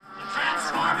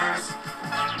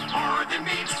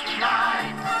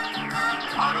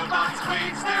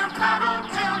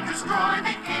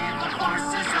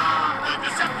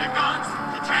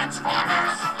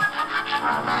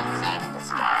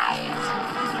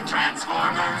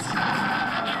Transformers,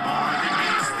 more than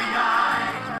meets the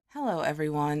eye. Hello,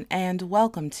 everyone, and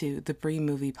welcome to the Bree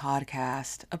Movie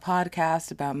podcast, a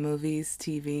podcast about movies,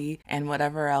 TV, and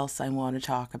whatever else I want to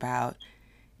talk about.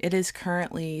 It is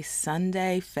currently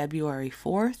Sunday, February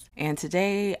 4th, and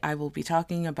today I will be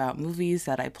talking about movies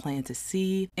that I plan to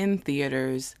see in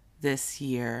theaters this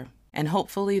year. And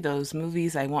hopefully those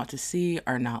movies I want to see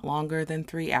are not longer than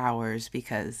 3 hours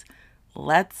because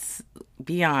let's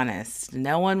be honest,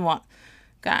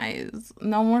 guys,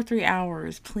 no more 3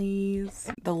 hours, please.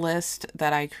 The list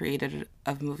that I created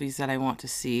of movies that I want to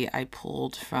see, I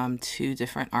pulled from 2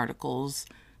 different articles.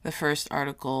 The first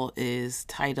article is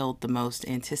titled The Most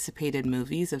Anticipated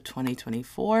Movies of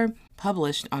 2024,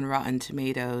 published on Rotten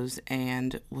Tomatoes,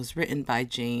 and was written by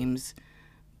James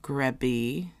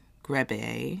Grebe.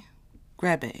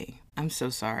 I'm so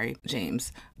sorry,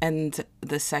 James. And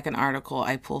the second article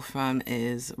I pull from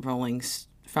is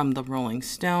from the Rolling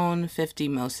Stone, 50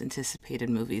 Most Anticipated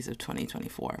Movies of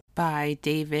 2024 by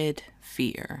David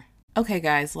Fear. Okay,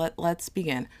 guys, let's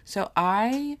begin. So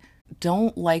I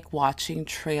don't like watching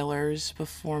trailers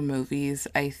before movies.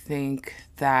 I think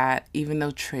that even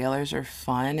though trailers are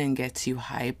fun and gets you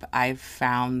hype, I've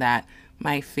found that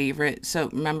my favorite, so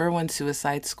remember when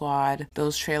Suicide Squad,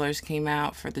 those trailers came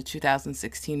out for the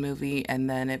 2016 movie, and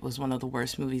then it was one of the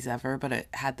worst movies ever, but it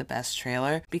had the best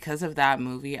trailer. Because of that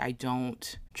movie, I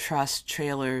don't trust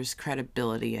trailers'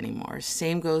 credibility anymore.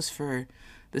 Same goes for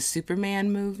the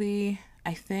Superman movie,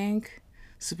 I think.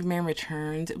 Superman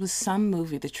Returns. It was some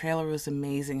movie. The trailer was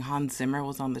amazing. Hans Zimmer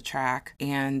was on the track,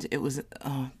 and it was,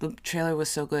 the trailer was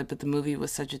so good, but the movie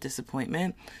was such a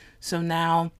disappointment. So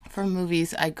now for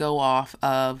movies, I go off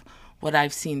of what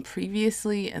I've seen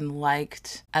previously and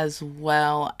liked, as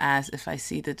well as if I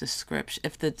see the description.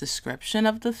 If the description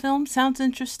of the film sounds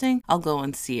interesting, I'll go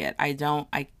and see it. I don't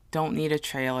need a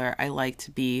trailer. I like to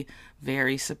be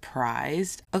very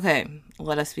surprised. Okay,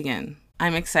 let us begin.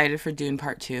 I'm excited for Dune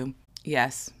Part 2.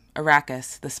 Yes,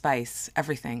 Arrakis, the spice,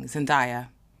 everything, Zendaya,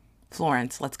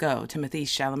 Florence, let's go, Timothée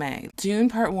Chalamet. Dune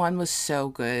Part 1 was so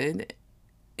good,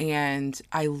 and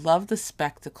I love the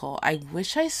spectacle. I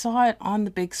wish I saw it on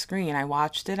the big screen. I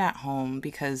watched it at home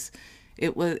because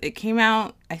it came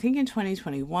out, I think, in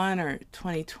 2021 or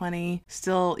 2020.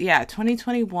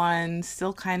 2021,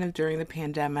 still kind of during the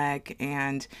pandemic,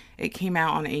 and it came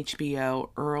out on HBO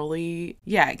early.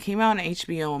 Yeah, it came out on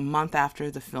HBO a month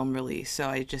after the film release, so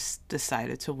I just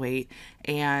decided to wait,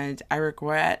 and I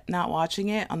regret not watching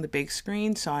it on the big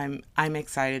screen, so I'm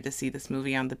excited to see this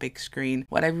movie on the big screen.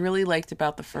 What I really liked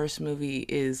about the first movie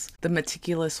is the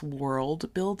meticulous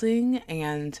world building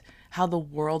and how the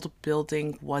world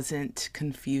building wasn't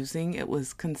confusing. It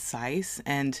was concise.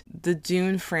 And the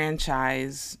Dune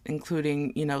franchise,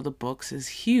 including, the books, is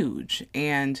huge.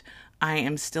 And I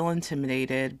am still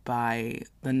intimidated by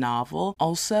the novel.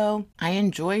 Also, I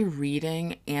enjoy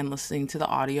reading and listening to the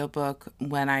audiobook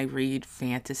when I read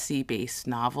fantasy-based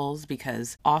novels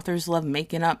because authors love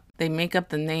they make up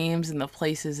the names and the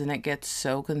places and it gets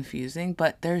so confusing,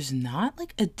 but there's not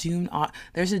like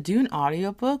there's a Dune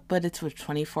audiobook, but it's with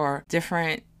 24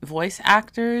 different voice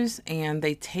actors and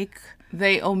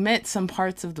they omit some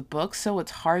parts of the book, so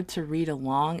it's hard to read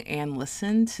along and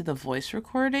listen to the voice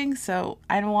recording. So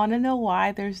I don't want to know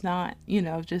why there's not,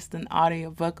 just an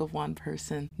audiobook of one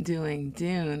person doing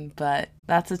Dune, but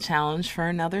that's a challenge for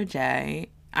another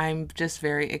day. I'm just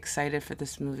very excited for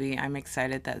this movie. I'm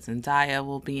excited that Zendaya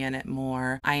will be in it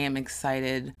more. I am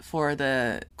excited for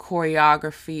the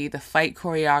fight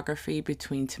choreography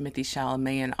between Timothée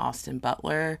Chalamet and Austin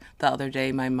Butler. The other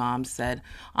day, my mom said,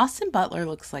 Austin Butler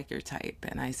looks like your type.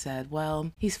 And I said,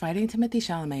 well, he's fighting Timothée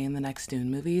Chalamet in the next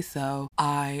Dune movie, so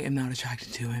I am not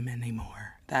attracted to him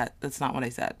anymore. That's not what I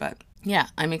said, but yeah,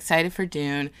 I'm excited for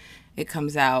Dune. It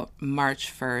comes out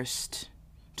March 1st,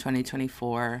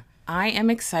 2024. I am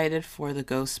excited for the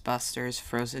Ghostbusters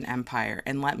Frozen Empire,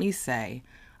 and let me say,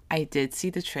 I did see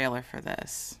the trailer for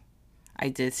this.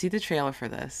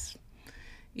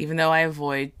 Even though I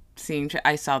avoid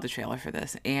I saw the trailer for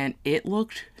this, and it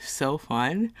looked so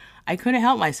fun. I couldn't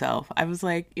help myself. I was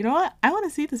like, you know what? I want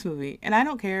to see this movie, and I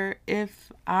don't care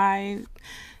if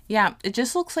it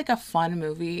just looks like a fun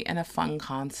movie and a fun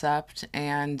concept,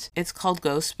 and it's called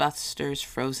Ghostbusters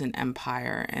Frozen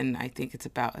Empire, and I think it's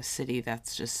about a city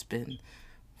that's just been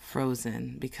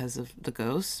frozen because of the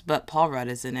ghosts, but Paul Rudd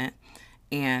is in it,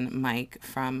 and Mike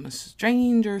from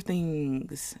Stranger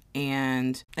Things,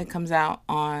 and it comes out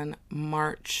on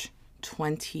March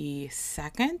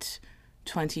 22nd,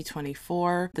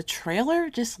 2024. The trailer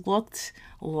just looked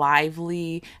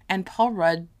lively, and Paul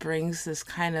Rudd brings this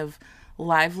kind of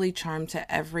lively charm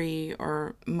to every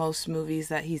or most movies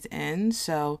that he's in.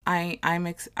 So I'm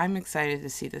excited to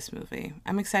see this movie.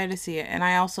 I'm excited to see it. And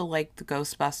I also like the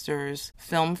Ghostbusters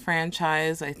film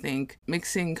franchise. I think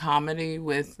mixing comedy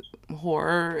with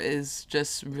horror is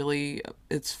just really,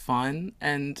 it's fun.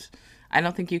 And I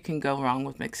don't think you can go wrong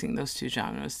with mixing those two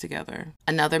genres together.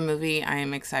 Another movie I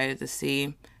am excited to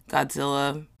see,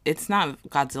 Godzilla. It's not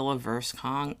Godzilla vs.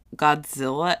 Kong.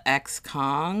 Godzilla x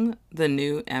Kong, The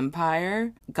New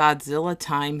Empire. Godzilla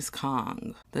times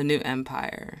Kong, The New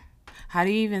Empire. How do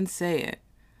you even say it?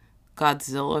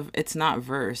 Godzilla, it's not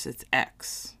verse, it's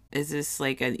X. Is this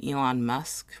like an Elon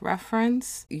Musk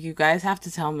reference? You guys have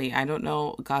to tell me. I don't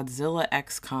know. Godzilla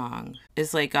x Kong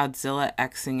is like Godzilla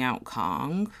Xing out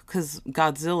Kong, because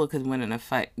Godzilla could win in a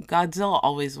fight. Godzilla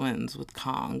always wins with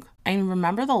Kong. And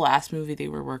remember the last movie they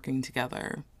were working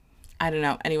together? I don't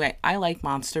know. Anyway, I like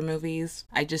monster movies.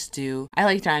 I just do. I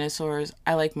like dinosaurs.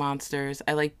 I like monsters.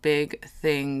 I like big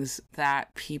things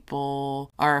that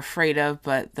people are afraid of,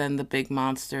 but then the big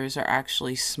monsters are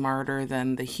actually smarter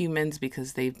than the humans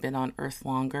because they've been on Earth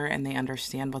longer and they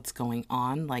understand what's going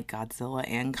on, like Godzilla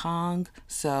and Kong.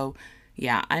 So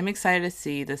yeah, I'm excited to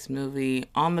see this movie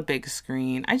on the big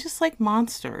screen. I just like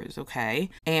monsters, okay?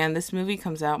 And this movie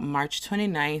comes out March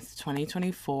 29th,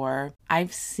 2024.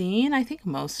 I've seen, I think,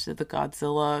 most of the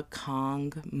Godzilla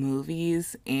Kong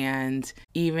movies, and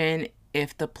even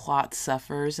if the plot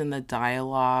suffers and the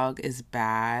dialogue is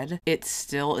bad, it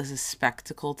still is a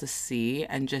spectacle to see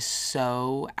and just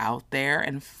so out there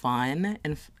and fun.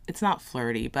 And it's not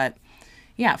flirty, but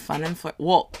yeah, fun and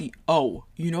well,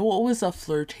 you know what was a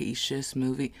flirtatious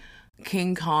movie?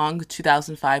 King Kong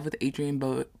 2005 with Adrian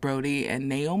Brody and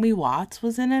Naomi Watts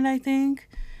was in it, I think.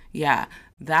 Yeah,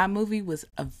 that movie was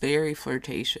a very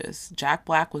flirtatious. Jack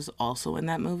Black was also in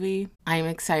that movie. I'm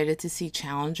excited to see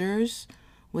Challengers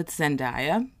with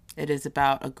Zendaya. It is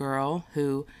about a girl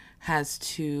who has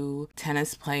two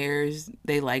tennis players.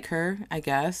 They like her, I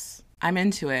guess. I'm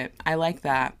into it. I like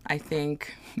that. I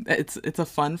think it's a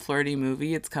fun, flirty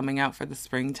movie. It's coming out for the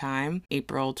springtime,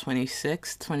 April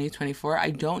 26th, 2024.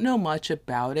 I don't know much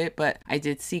about it, but I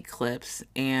did see clips,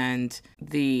 and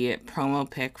the promo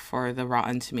pic for the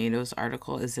Rotten Tomatoes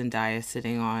article is Zendaya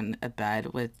sitting on a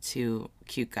bed with two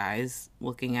cute guys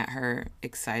looking at her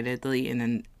excitedly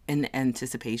in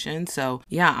anticipation. So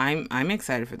yeah, I'm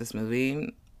excited for this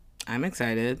movie. I'm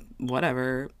excited.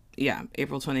 Whatever. Yeah,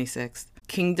 April 26th.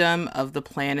 Kingdom of the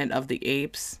Planet of the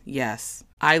Apes. Yes.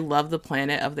 I love the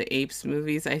Planet of the Apes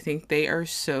movies. I think they are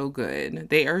so good.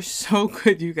 They are so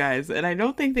good, you guys. And I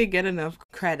don't think they get enough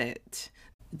credit.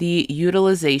 The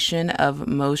utilization of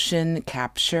motion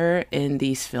capture in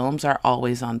these films are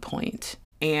always on point.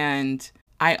 And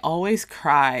I always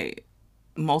cry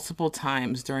multiple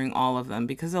times during all of them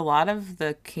because a lot of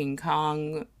the the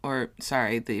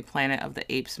Planet of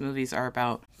the Apes movies are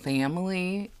about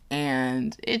family,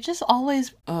 and it just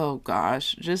always, oh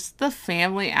gosh, just the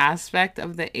family aspect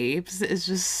of the apes is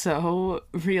just so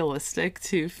realistic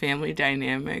to family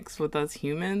dynamics with us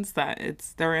humans that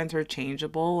they're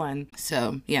interchangeable. And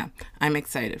so yeah, I'm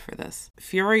excited for this.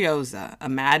 Furiosa, a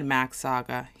Mad Max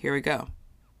saga. Here we go.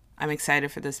 I'm excited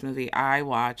for this movie. I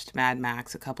watched Mad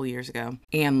Max a couple years ago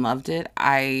and loved it.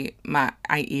 I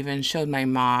even showed my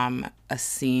mom a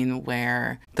scene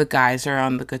where the guys are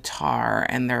on the guitar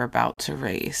and they're about to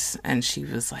race, and she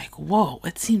was like, "Whoa,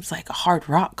 it seems like a hard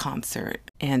rock concert."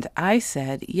 And I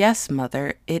said, "Yes,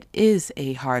 mother, it is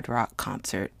a hard rock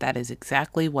concert. That is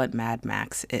exactly what Mad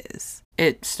Max is."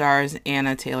 It stars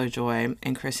Anna Taylor-Joy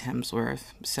and Chris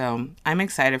Hemsworth. So I'm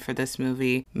excited for this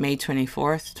movie, May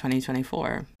 24th,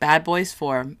 2024. Bad Boys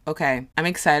 4. Okay, I'm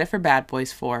excited for Bad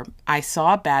Boys 4. I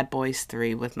saw Bad Boys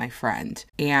 3 with my friend,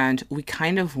 and we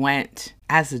kind of went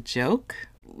as a joke.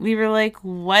 We were like,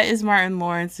 what is Martin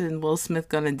Lawrence and Will Smith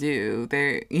gonna do?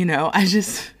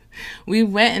 We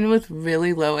went in with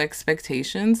really low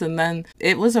expectations, and then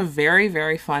it was a very,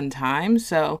 very fun time.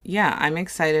 So yeah, I'm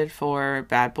excited for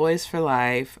Bad Boys for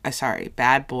Life.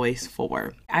 Bad Boys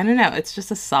 4. I don't know, it's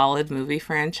just a solid movie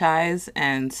franchise,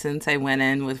 and since I went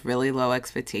in with really low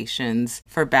expectations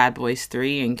for Bad Boys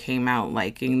 3 and came out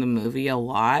liking the movie a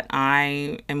lot,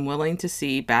 I am willing to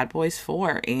see Bad Boys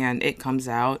 4, and it comes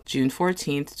out June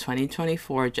 14th,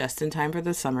 2024, just in time for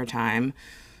the summertime.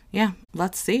 Yeah,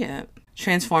 let's see it.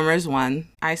 Transformers 1.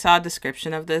 I saw a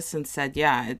description of this and said,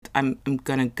 yeah, I'm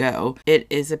gonna go. It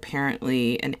is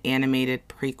apparently an animated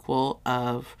prequel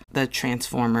of the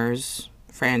Transformers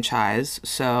franchise.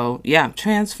 So yeah,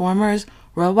 Transformers,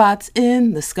 robots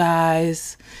in the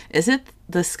skies. Is it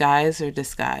the skies or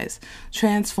disguise?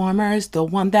 Transformers, the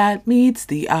one that meets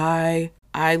the eye.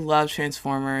 I love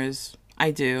Transformers. I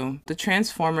do. The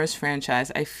Transformers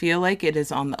franchise, I feel like it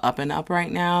is on the up and up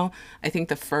right now. I think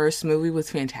the first movie was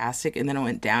fantastic and then it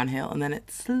went downhill and then it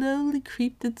slowly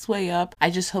creeped its way up. I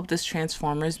just hope this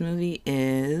Transformers movie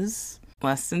is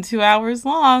less than 2 hours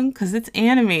long because it's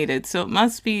animated. So it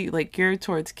must be like geared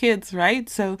towards kids, right?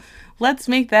 So let's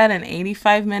make that an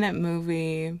 85-minute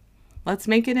movie. Let's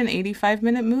make it an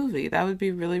 85-minute movie. That would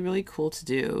be really, really cool to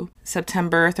do.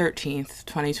 September 13th,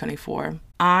 2024.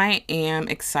 I am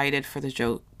excited for The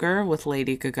Joker with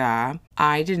Lady Gaga.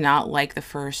 I did not like the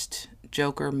first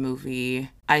Joker movie.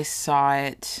 I saw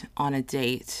it on a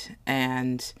date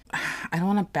and I don't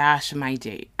want to bash my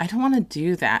date. I don't want to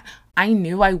do that. I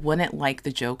knew I wouldn't like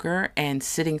The Joker, and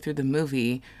sitting through the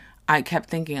movie, I kept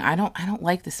thinking, I don't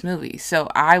like this movie. So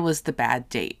I was the bad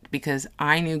date because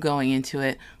I knew going into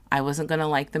it, I wasn't going to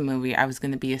like the movie. I was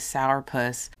going to be a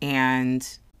sourpuss,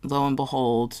 and lo and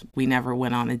behold, we never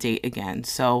went on a date again.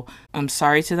 So I'm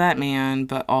sorry to that man,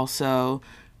 but also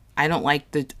I didn't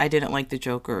like the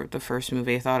Joker, the first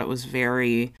movie. I thought it was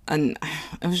it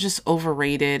was just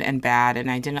overrated and bad,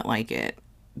 and I didn't like it.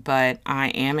 But I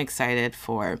am excited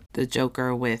for The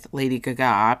Joker with Lady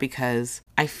Gaga because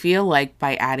I feel like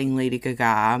by adding Lady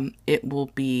Gaga, it will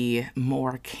be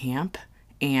more camp.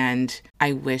 And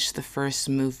I wish the first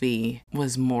movie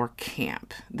was more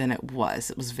camp than it was.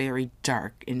 It was very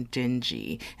dark and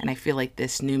dingy. And I feel like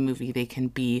this new movie, they can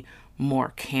be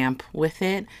more camp with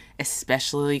it,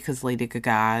 especially because Lady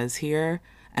Gaga is here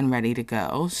and ready to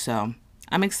go. So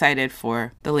I'm excited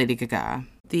for the Lady Gaga.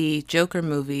 The Joker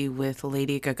movie with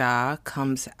Lady Gaga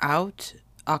comes out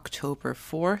October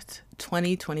 4th,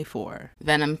 2024.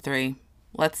 Venom 3.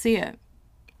 Let's see it.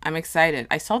 I'm excited.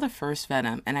 I saw the first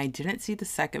Venom and I didn't see the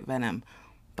second Venom,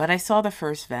 but I saw the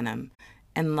first Venom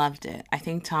and loved it. I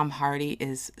think Tom Hardy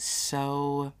is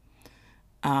so,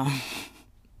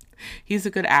 he's a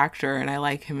good actor and I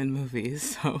like him in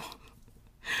movies. So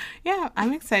yeah,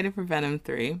 I'm excited for Venom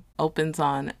 3. Opens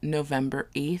on November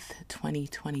 8th,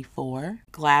 2024.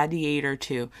 Gladiator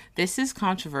 2. This is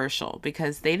controversial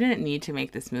because they didn't need to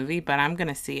make this movie, but I'm going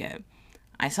to see it.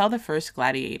 I saw the first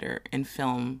Gladiator in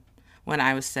film when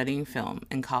I was studying film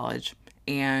in college.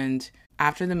 And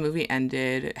after the movie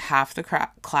ended, half the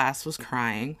class was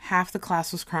crying. Half the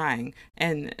class was crying.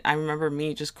 And I remember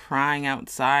me just crying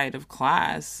outside of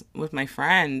class with my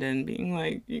friend and being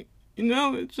like,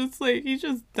 it's just like, he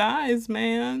just dies,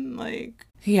 man. Like,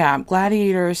 yeah,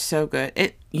 Gladiator is so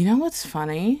good. You know what's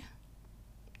funny?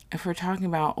 If we're talking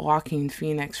about Joaquin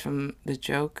Phoenix from The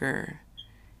Joker,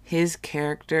 his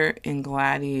character in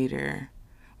Gladiator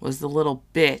was the little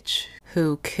bitch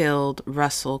who killed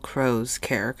Russell Crowe's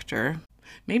character.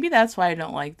 Maybe that's why I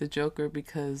don't like the Joker,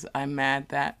 because I'm mad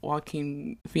that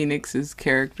Joaquin Phoenix's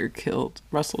character killed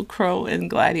Russell Crowe in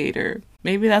Gladiator.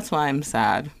 Maybe that's why I'm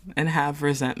sad and have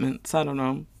resentments. I don't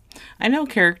know. I know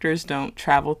characters don't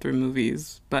travel through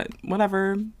movies, but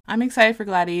whatever. I'm excited for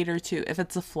Gladiator 2. If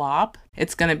it's a flop,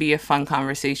 it's going to be a fun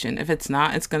conversation. If it's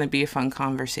not, it's going to be a fun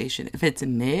conversation. If it's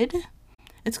mid,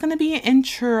 it's going to be an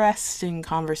interesting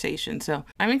conversation. So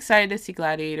I'm excited to see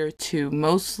Gladiator 2,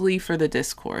 mostly for the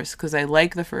discourse, because I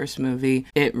like the first movie.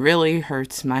 It really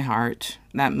hurts my heart.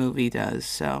 That movie does.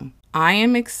 So I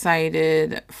am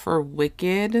excited for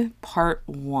Wicked Part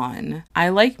 1. I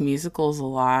like musicals a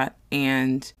lot.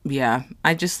 And yeah,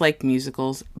 I just like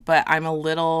musicals. But I'm a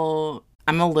little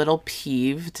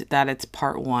peeved that it's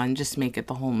Part 1. Just make it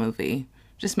the whole movie.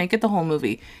 Just make it the whole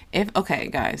movie. Okay,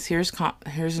 guys, here's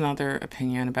another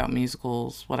opinion about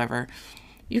musicals, whatever.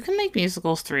 You can make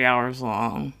musicals 3 hours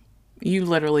long. You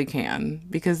literally can,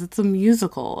 because it's a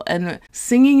musical and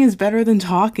singing is better than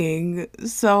talking.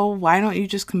 So why don't you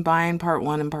just combine Part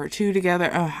 1 and Part 2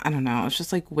 together? I don't know. It's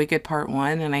just like Wicked Part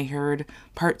 1, and I heard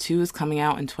Part 2 is coming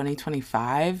out in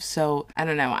 2025. So I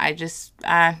don't know. I just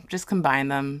combine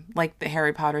them, like the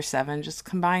Harry Potter 7. Just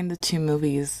combine the two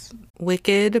movies.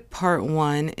 Wicked Part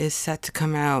 1 is set to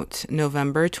come out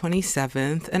November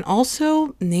 27th, and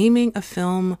also naming a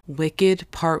film Wicked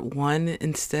Part 1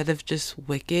 instead of just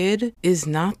Wicked is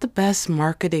not the best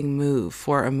marketing move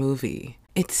for a movie.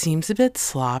 It seems a bit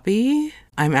sloppy.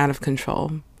 I'm out of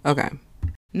control. Okay.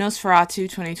 Nosferatu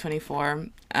 2024.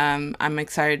 I'm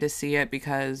excited to see it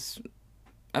because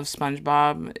of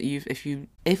SpongeBob.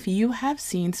 If you have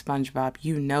seen SpongeBob,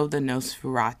 you know the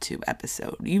Nosferatu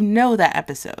episode. You know that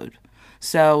episode.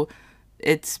 So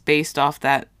it's based off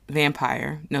that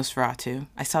vampire, Nosferatu.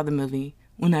 I saw the movie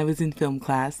when I was in film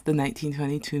class, the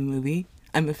 1922 movie.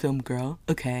 I'm a film girl,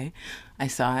 okay? I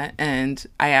saw it and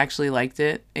I actually liked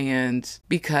it. And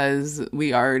because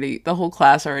the whole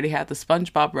class already had the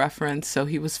SpongeBob reference, so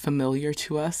he was familiar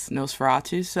to us,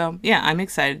 Nosferatu. So yeah, I'm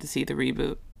excited to see the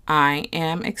reboot. I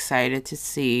am excited to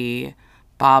see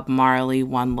Bob Marley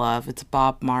One Love. It's a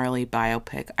Bob Marley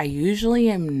biopic. I usually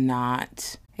am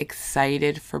not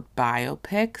excited for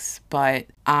biopics, but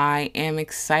I am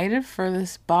excited for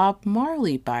this Bob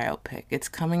Marley biopic. It's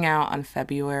coming out on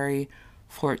February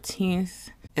 14th.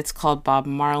 It's called Bob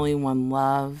Marley One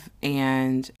Love,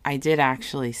 and I did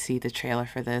actually see the trailer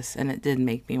for this, and it did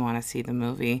make me want to see the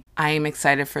movie. I am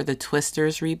excited for the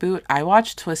Twisters reboot. I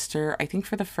watched Twister, I think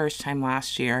for the first time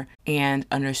last year, and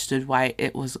understood why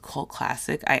it was a cult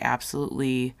classic. I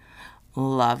absolutely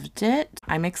loved it.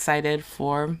 I'm excited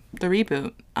for the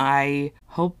reboot. I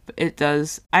hope it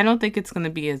does. I don't think it's going to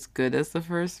be as good as the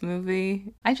first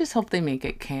movie. I just hope they make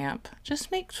it camp.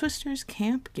 Just make Twisters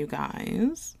camp, you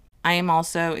guys. I am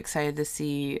also excited to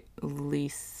see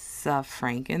Lisa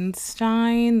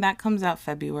Frankenstein. That comes out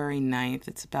February 9th.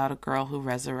 It's about a girl who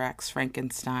resurrects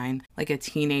Frankenstein, like a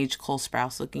teenage Cole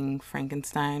Sprouse looking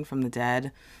Frankenstein from the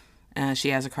dead. She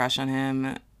has a crush on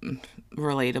him.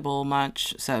 Relatable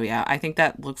much. So yeah, I think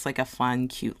that looks like a fun,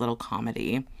 cute little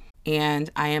comedy. And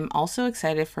I am also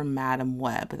excited for Madam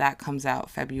Web. That comes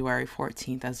out February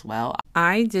 14th as well.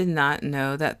 I did not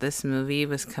know that this movie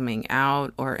was coming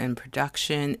out or in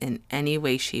production in any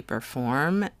way, shape, or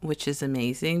form, which is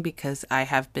amazing because I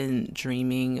have been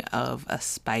dreaming of a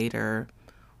Spider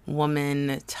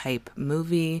Woman type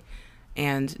movie.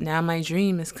 And now my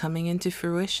dream is coming into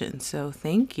fruition. So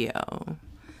thank you.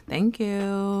 Thank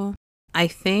you. I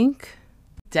think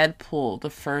Deadpool, the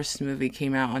first movie,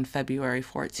 came out on February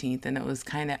 14th, and it was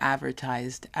kind of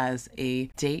advertised as a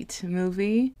date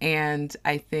movie. And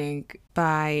I think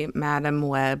by Madam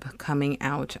Web coming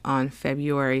out on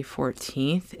February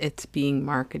 14th, it's being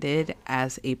marketed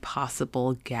as a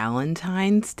possible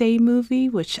Galentine's Day movie,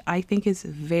 which I think is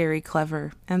very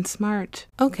clever and smart.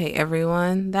 Okay,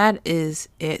 everyone, that is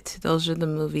it. Those are the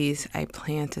movies I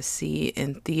plan to see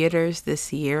in theaters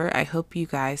this year. I hope you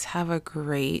guys have a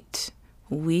great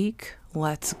week.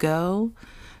 Let's go.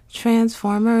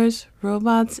 Transformers,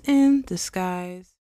 robots in disguise.